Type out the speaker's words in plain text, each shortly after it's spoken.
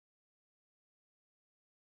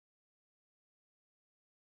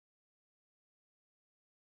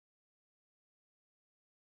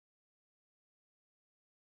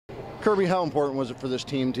Kerby, how important was it for this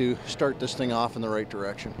team to start this thing off in the right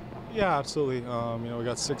direction? Yeah, absolutely. We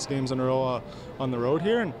got 6 games in a row on the road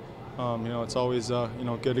here, and it's always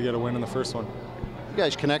good to get a win in the first one. You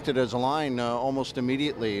guys connected as a line almost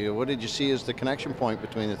immediately. What did you see as the connection point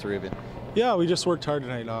between the three of you? Yeah, we just worked hard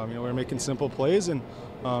tonight. We were making simple plays and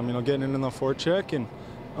getting in the forecheck, and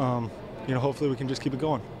hopefully we can just keep it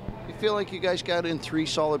going. You feel like you guys got in 3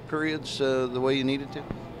 solid periods the way you needed to?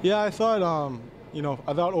 Yeah, I thought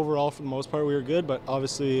overall for the most part we were good, but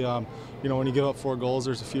obviously when you give up 4 goals,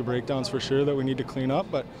 there's a few breakdowns for sure that we need to clean up.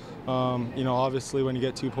 But obviously when you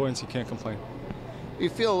get 2 points, you can't complain. You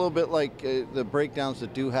feel a little bit like the breakdowns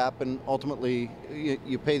that do happen, ultimately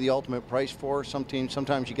you pay the ultimate price for. Some teams,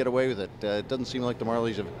 sometimes you get away with it. It doesn't seem like the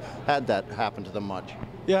Marlies have had that happen to them much.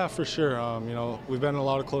 Yeah, for sure. We've been in a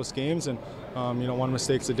lot of close games, and one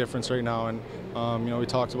mistake's the difference right now. And we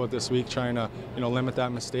talked about this week trying to limit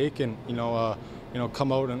that mistake and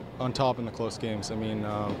come out on top in the close games. I mean,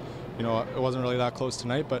 it wasn't really that close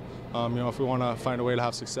tonight, but if we want to find a way to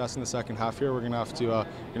have success in the second half here, we're going to have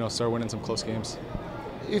to start winning some close games.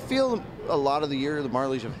 You feel a lot of the year the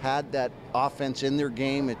Marlies have had that offense in their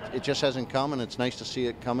game. It just hasn't come, and it's nice to see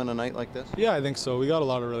it come in a night like this. Yeah, I think so. We got a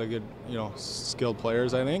lot of really good, skilled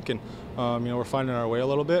players, I think, and we're finding our way a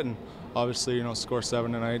little bit. And obviously, score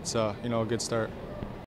 7 tonight's a good start.